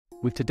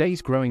With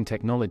today's growing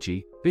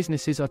technology,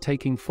 businesses are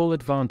taking full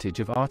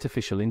advantage of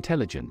artificial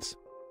intelligence.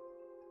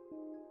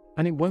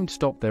 And it won't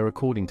stop there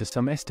according to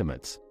some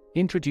estimates.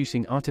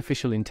 Introducing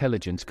artificial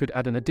intelligence could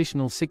add an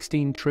additional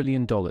 $16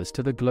 trillion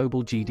to the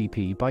global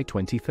GDP by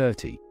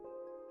 2030.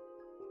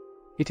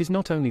 It is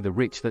not only the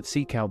rich that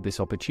seek out this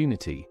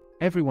opportunity,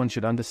 everyone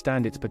should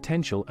understand its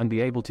potential and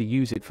be able to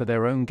use it for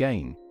their own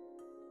gain.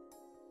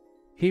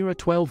 Here are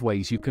 12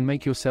 ways you can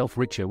make yourself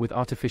richer with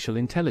artificial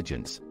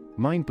intelligence.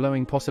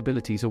 Mind-blowing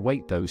possibilities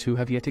await those who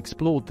have yet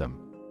explored them.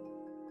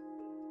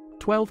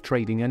 12.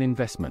 Trading and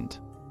investment.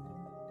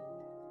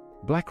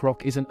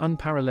 Blackrock is an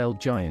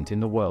unparalleled giant in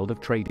the world of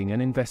trading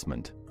and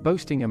investment,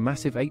 boasting a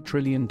massive $8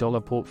 trillion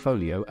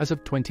portfolio as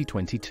of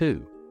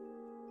 2022.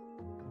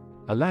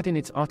 Aladdin,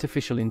 its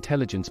artificial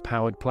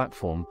intelligence-powered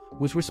platform,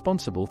 was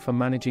responsible for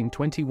managing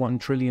 $21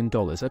 trillion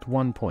at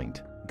one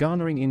point,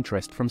 garnering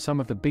interest from some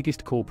of the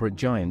biggest corporate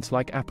giants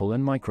like Apple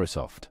and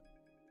Microsoft.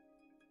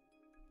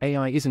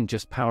 AI isn't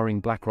just powering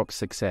Blackrock's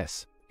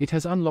success, it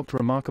has unlocked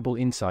remarkable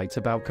insights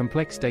about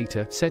complex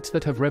data sets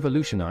that have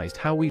revolutionized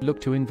how we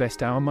look to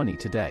invest our money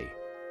today.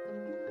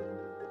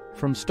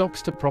 From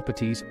stocks to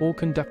properties, or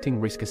conducting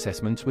risk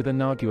assessments with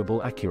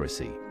unarguable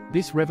accuracy,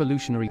 this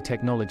revolutionary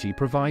technology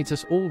provides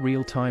us all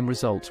real-time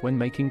results when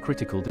making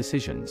critical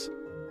decisions.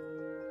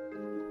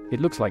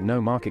 It looks like no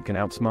market can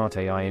outsmart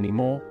AI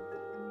anymore.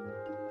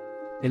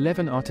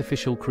 11.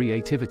 Artificial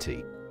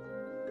creativity.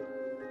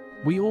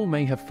 We all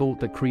may have thought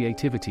that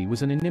creativity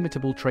was an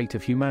inimitable trait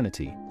of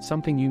humanity,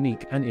 something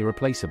unique and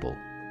irreplaceable.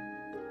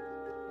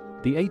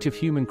 The age of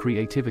human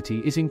creativity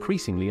is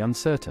increasingly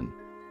uncertain.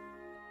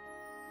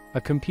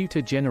 A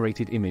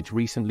computer-generated image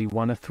recently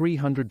won a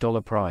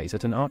 $300 prize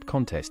at an art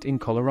contest in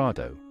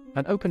Colorado,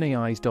 and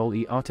OpenAI's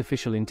DALL-E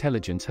artificial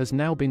intelligence has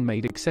now been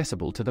made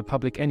accessible to the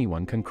public.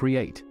 Anyone can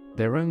create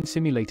their own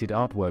simulated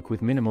artwork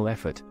with minimal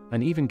effort,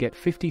 and even get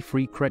 50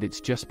 free credits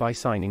just by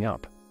signing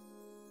up.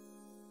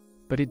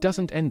 But it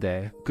doesn't end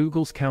there.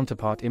 Google's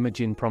counterpart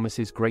Imagen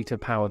promises greater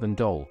power than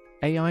DALL-E.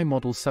 AI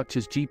models such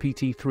as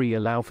GPT-3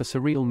 allow for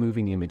surreal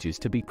moving images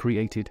to be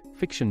created.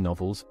 Fiction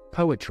novels,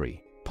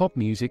 poetry, pop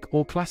music,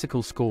 or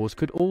classical scores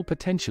could all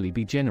potentially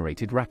be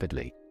generated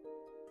rapidly.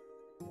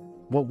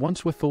 What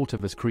once were thought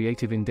of as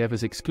creative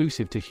endeavors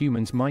exclusive to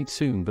humans might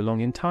soon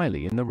belong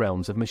entirely in the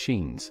realms of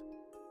machines.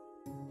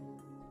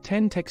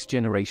 10. Text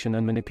generation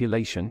and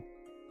manipulation.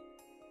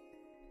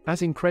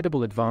 As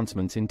incredible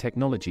advancements in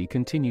technology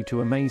continue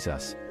to amaze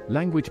us,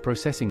 language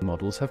processing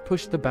models have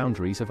pushed the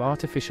boundaries of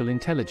artificial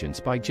intelligence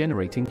by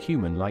generating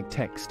human-like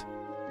text.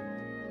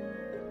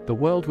 The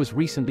world was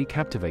recently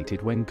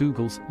captivated when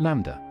Google's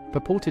Lambda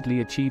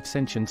purportedly achieved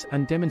sentience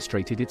and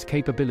demonstrated its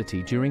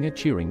capability during a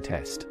Turing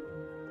test.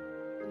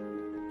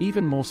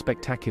 Even more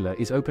spectacular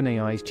is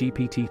OpenAI's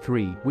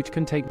GPT-3, which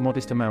can take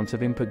modest amounts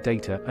of input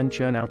data and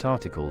churn out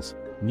articles,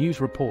 news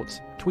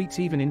reports, tweets,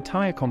 even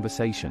entire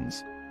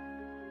conversations.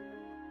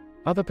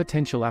 Other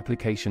potential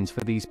applications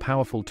for these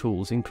powerful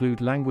tools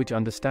include language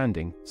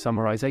understanding,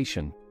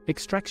 summarization,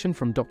 extraction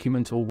from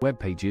documents or web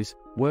pages,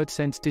 word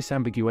sense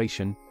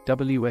disambiguation,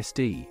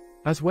 WSD,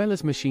 as well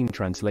as machine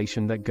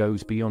translation that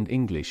goes beyond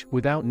English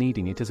without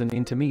needing it as an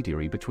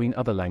intermediary between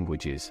other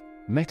languages.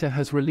 Meta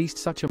has released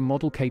such a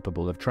model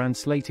capable of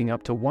translating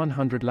up to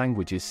 100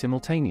 languages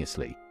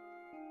simultaneously.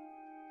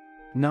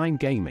 9.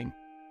 Gaming.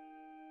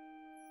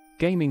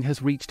 Gaming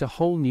has reached a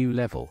whole new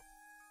level.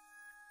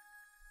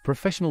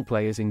 Professional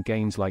players in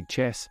games like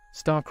chess,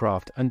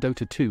 StarCraft, and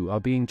Dota 2 are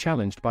being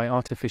challenged by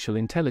artificial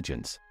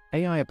intelligence,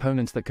 AI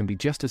opponents that can be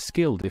just as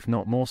skilled if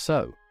not more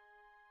so.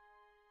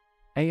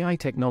 AI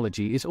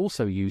technology is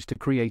also used to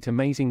create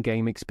amazing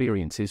game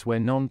experiences where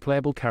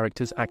non-playable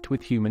characters act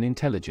with human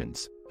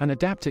intelligence and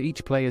adapt to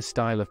each player's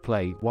style of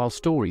play, while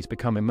stories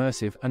become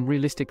immersive and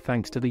realistic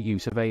thanks to the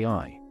use of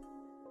AI.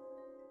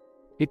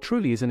 It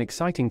truly is an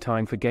exciting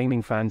time for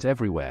gaming fans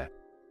everywhere.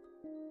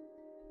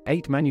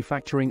 8.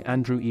 Manufacturing.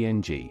 Andrew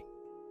Ng.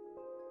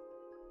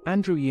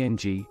 Andrew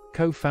Ng,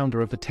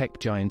 co-founder of the tech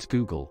giants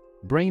Google,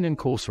 Brain and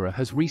Coursera,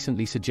 has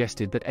recently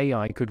suggested that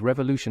AI could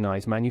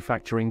revolutionize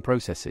manufacturing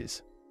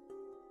processes.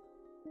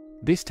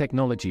 This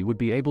technology would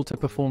be able to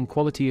perform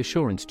quality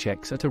assurance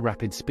checks at a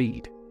rapid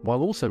speed, while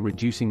also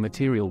reducing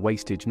material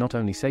wastage, not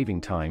only saving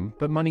time,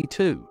 but money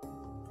too.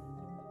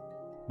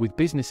 With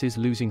businesses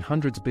losing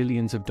hundreds of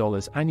billions of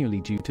dollars annually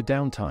due to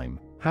downtime,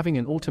 having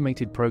an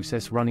automated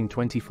process running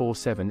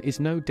 24/7 is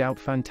no doubt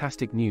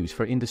fantastic news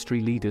for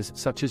industry leaders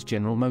such as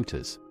General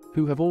Motors,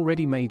 who have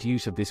already made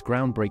use of this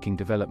groundbreaking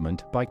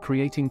development by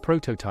creating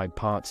prototype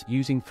parts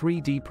using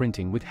 3D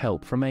printing with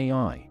help from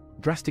AI,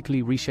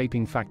 drastically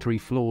reshaping factory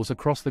floors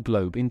across the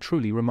globe in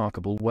truly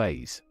remarkable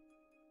ways.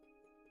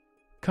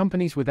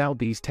 Companies without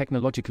these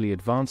technologically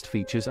advanced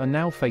features are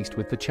now faced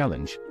with the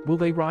challenge: will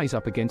they rise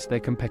up against their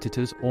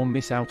competitors or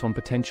miss out on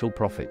potential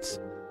profits?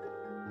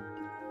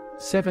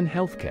 7.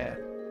 Healthcare.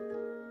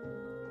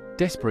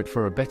 Desperate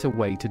for a better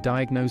way to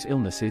diagnose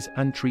illnesses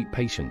and treat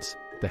patients,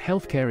 the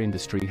healthcare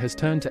industry has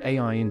turned to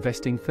AI,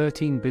 investing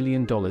 $13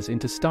 billion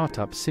into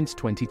startups since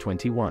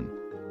 2021.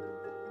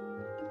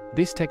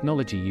 This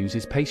technology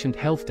uses patient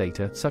health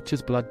data such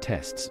as blood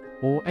tests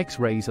or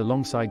X-rays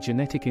alongside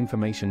genetic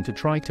information to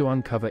try to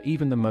uncover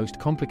even the most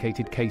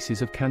complicated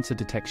cases of cancer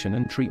detection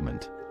and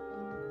treatment.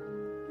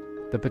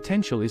 The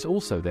potential is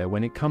also there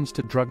when it comes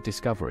to drug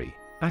discovery.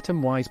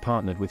 Atomwise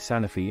partnered with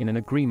Sanofi in an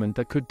agreement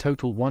that could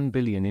total $1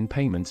 billion in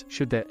payments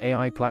should their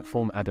AI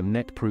platform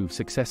AdamNet prove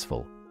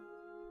successful.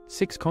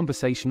 6.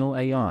 Conversational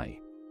AI.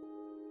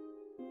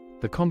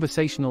 The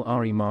conversational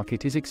RE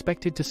market is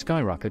expected to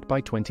skyrocket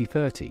by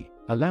 2030,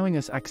 allowing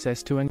us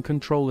access to and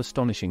control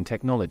astonishing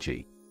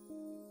technology.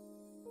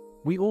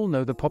 We all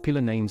know the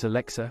popular names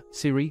Alexa,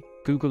 Siri,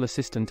 Google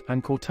Assistant,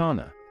 and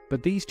Cortana,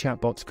 but these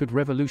chatbots could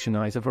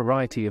revolutionize a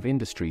variety of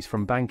industries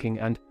from banking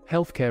and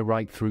healthcare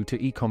right through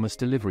to e-commerce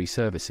delivery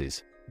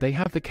services. They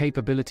have the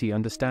capability to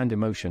understand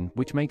emotion,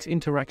 which makes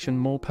interaction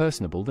more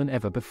personable than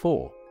ever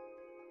before.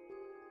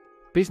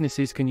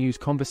 Businesses can use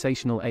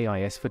conversational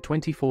AIs for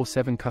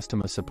 24/7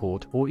 customer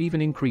support or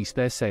even increase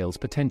their sales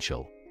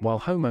potential, while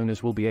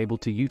homeowners will be able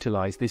to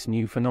utilize this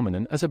new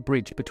phenomenon as a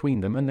bridge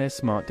between them and their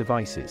smart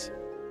devices,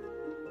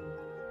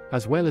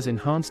 as well as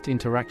enhanced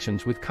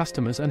interactions with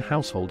customers and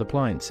household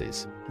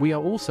appliances. We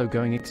are also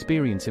going to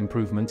experience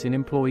improvements in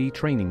employee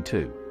training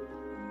too.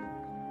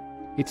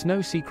 It's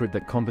no secret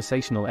that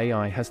conversational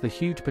AI has the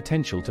huge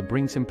potential to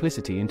bring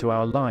simplicity into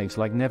our lives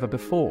like never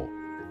before.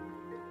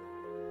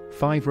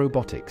 5.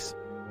 Robotics.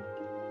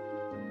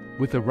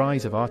 With the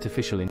rise of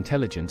artificial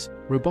intelligence,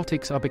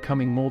 robotics are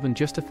becoming more than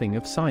just a thing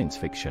of science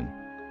fiction.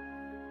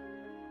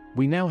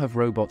 We now have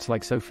robots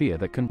like Sophia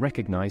that can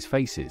recognize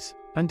faces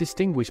and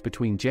distinguish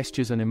between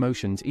gestures and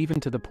emotions, even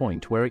to the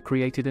point where it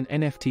created an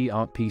NFT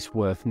art piece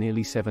worth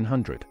nearly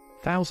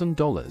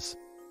 $700,000.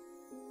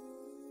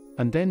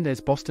 And then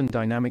there's Boston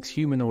Dynamics'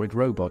 humanoid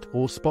robot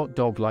or Spot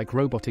dog-like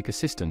robotic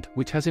assistant,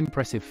 which has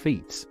impressive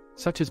feats,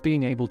 such as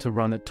being able to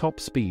run at top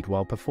speed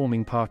while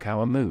performing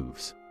parkour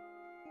moves.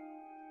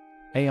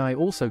 AI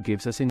also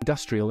gives us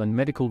industrial and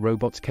medical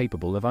robots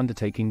capable of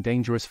undertaking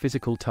dangerous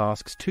physical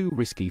tasks too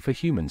risky for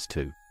humans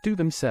to do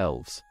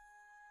themselves.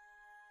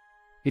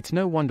 It's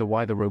no wonder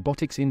why the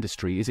robotics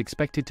industry is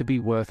expected to be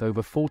worth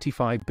over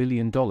 $45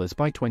 billion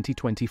by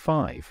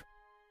 2025.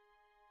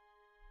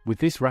 With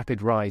this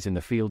rapid rise in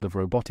the field of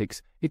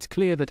robotics, it's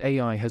clear that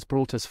AI has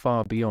brought us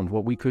far beyond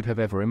what we could have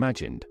ever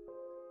imagined.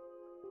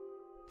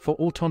 For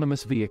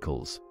autonomous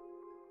vehicles.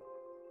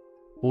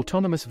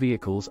 Autonomous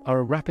vehicles are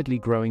a rapidly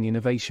growing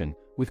innovation,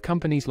 with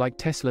companies like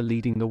Tesla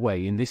leading the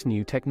way in this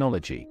new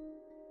technology.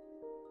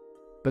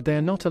 But they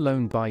are not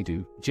alone.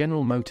 Baidu,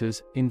 General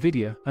Motors,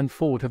 Nvidia, and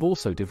Ford have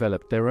also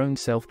developed their own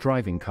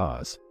self-driving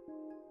cars.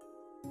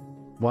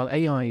 While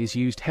AI is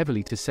used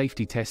heavily to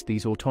safety test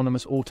these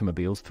autonomous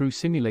automobiles through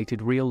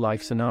simulated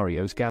real-life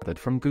scenarios gathered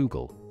from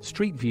Google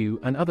Street View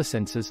and other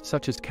sensors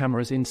such as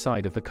cameras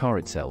inside of the car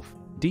itself,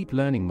 deep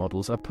learning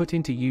models are put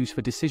into use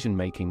for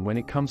decision-making when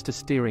it comes to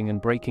steering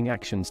and braking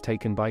actions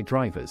taken by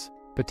drivers,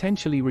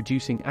 potentially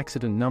reducing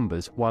accident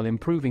numbers while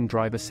improving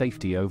driver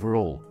safety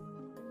overall.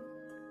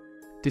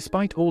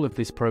 Despite all of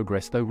this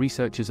progress, though,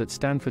 researchers at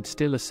Stanford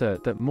still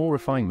assert that more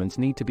refinements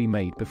need to be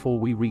made before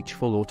we reach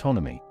full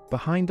autonomy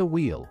behind the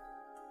wheel.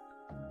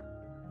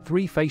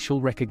 3. Facial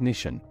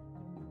recognition.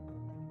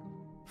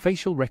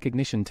 Facial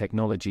recognition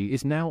technology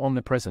is now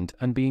omnipresent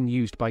and being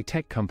used by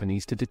tech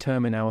companies to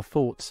determine our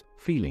thoughts,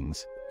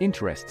 feelings,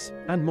 interests,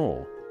 and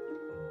more.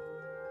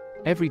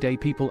 Every day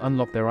people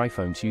unlock their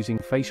iPhones using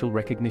facial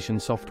recognition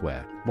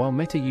software, while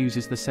Meta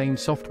uses the same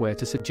software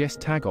to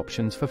suggest tag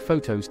options for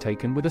photos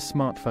taken with a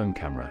smartphone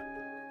camera.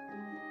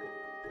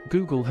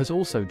 Google has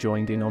also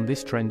joined in on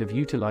this trend of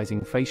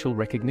utilizing facial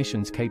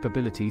recognition's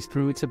capabilities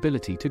through its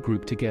ability to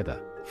group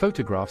together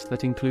photographs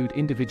that include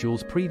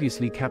individuals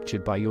previously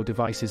captured by your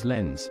device's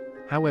lens.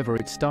 However,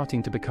 it's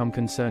starting to become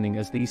concerning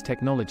as these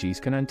technologies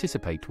can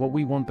anticipate what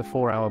we want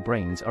before our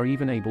brains are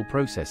even able to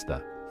process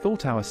the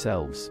thought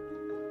ourselves.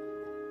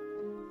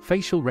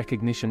 Facial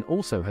recognition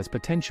also has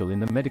potential in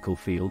the medical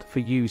field for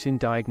use in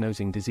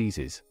diagnosing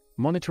diseases,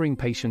 monitoring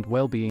patient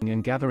well-being,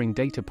 and gathering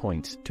data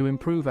points to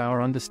improve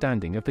our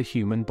understanding of the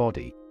human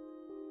body.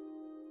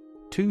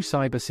 2.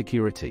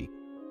 Cybersecurity.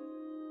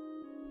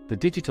 The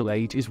digital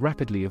age is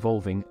rapidly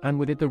evolving, and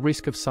with it the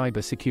risk of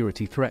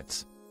cybersecurity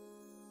threats.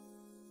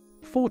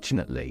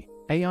 Fortunately,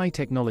 AI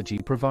technology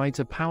provides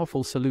a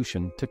powerful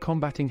solution to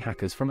combating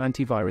hackers, from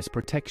antivirus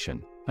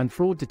protection and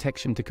fraud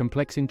detection to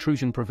complex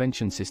intrusion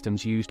prevention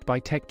systems used by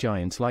tech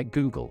giants like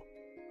Google.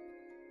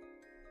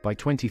 By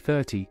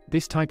 2030,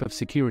 this type of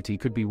security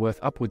could be worth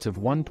upwards of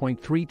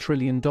 $1.3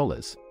 trillion.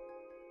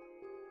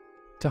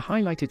 To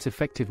highlight its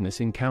effectiveness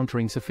in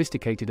countering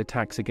sophisticated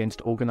attacks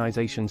against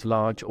organizations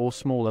large or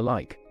small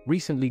alike,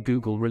 recently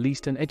Google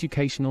released an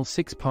educational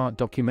 6-part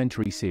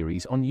documentary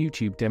series on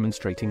YouTube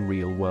demonstrating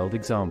real-world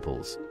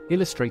examples,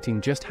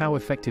 illustrating just how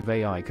effective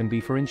AI can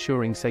be for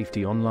ensuring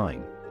safety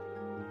online.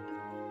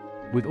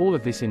 With all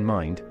of this in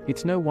mind,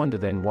 it's no wonder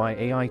then why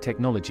AI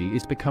technology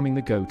is becoming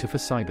the go-to for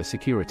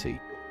cybersecurity.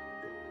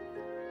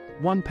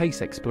 1.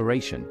 Space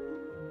exploration.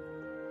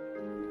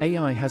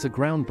 AI has a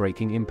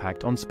groundbreaking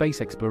impact on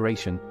space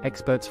exploration.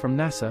 Experts from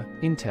NASA,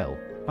 Intel,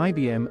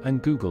 IBM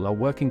and Google are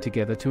working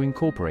together to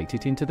incorporate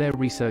it into their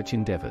research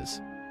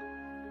endeavors.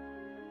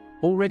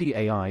 Already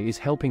AI is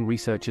helping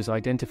researchers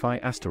identify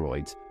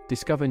asteroids,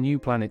 discover new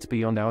planets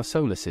beyond our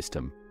solar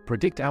system,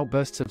 predict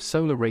outbursts of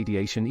solar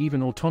radiation,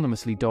 even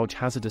autonomously dodge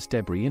hazardous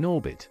debris in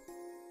orbit.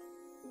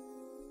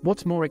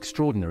 What's more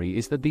extraordinary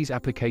is that these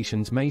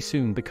applications may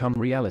soon become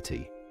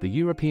reality. The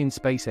European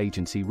Space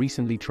Agency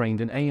recently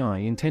trained an AI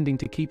intending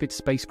to keep its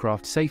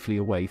spacecraft safely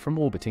away from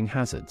orbiting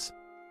hazards.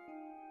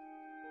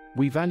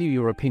 We value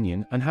your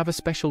opinion and have a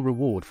special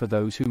reward for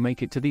those who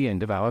make it to the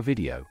end of our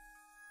video.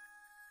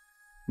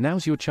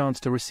 Now's your chance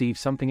to receive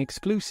something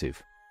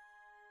exclusive.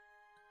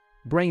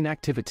 Brain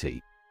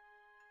activity.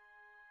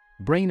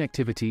 Brain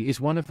activity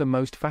is one of the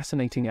most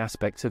fascinating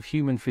aspects of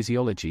human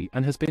physiology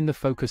and has been the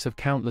focus of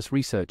countless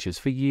researchers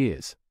for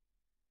years.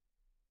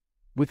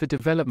 With the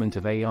development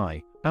of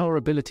AI, our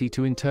ability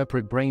to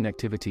interpret brain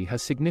activity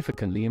has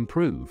significantly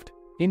improved,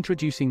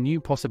 introducing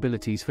new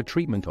possibilities for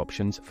treatment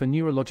options for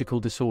neurological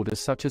disorders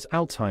such as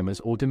Alzheimer's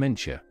or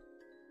dementia.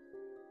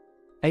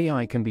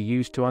 AI can be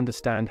used to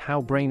understand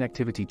how brain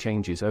activity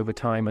changes over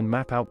time and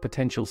map out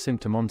potential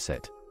symptom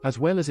onset, as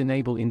well as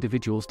enable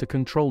individuals to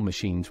control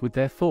machines with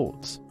their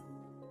thoughts.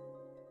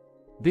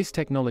 This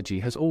technology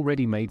has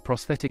already made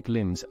prosthetic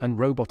limbs and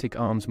robotic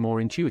arms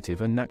more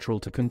intuitive and natural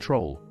to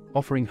control,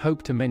 offering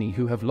hope to many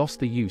who have lost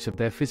the use of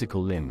their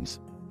physical limbs.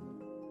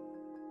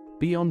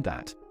 Beyond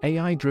that,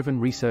 AI-driven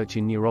research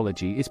in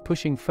neurology is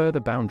pushing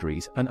further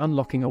boundaries and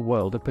unlocking a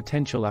world of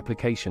potential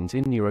applications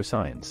in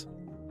neuroscience.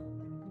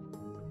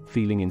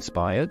 Feeling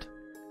inspired?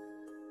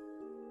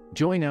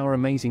 Join our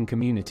amazing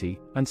community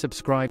and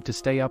subscribe to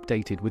stay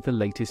updated with the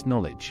latest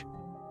knowledge.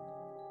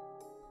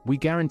 We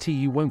guarantee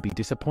you won't be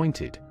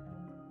disappointed.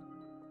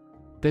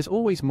 There's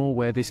always more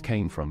where this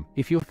came from.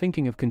 If you're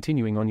thinking of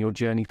continuing on your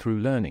journey through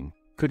learning,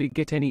 could it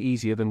get any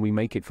easier than we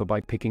make it for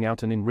by picking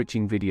out an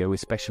enriching video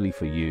especially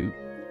for you?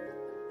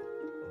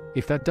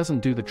 If that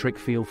doesn't do the trick,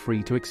 feel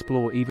free to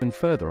explore even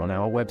further on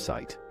our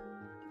website.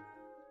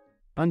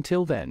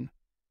 Until then,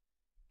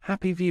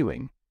 happy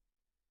viewing!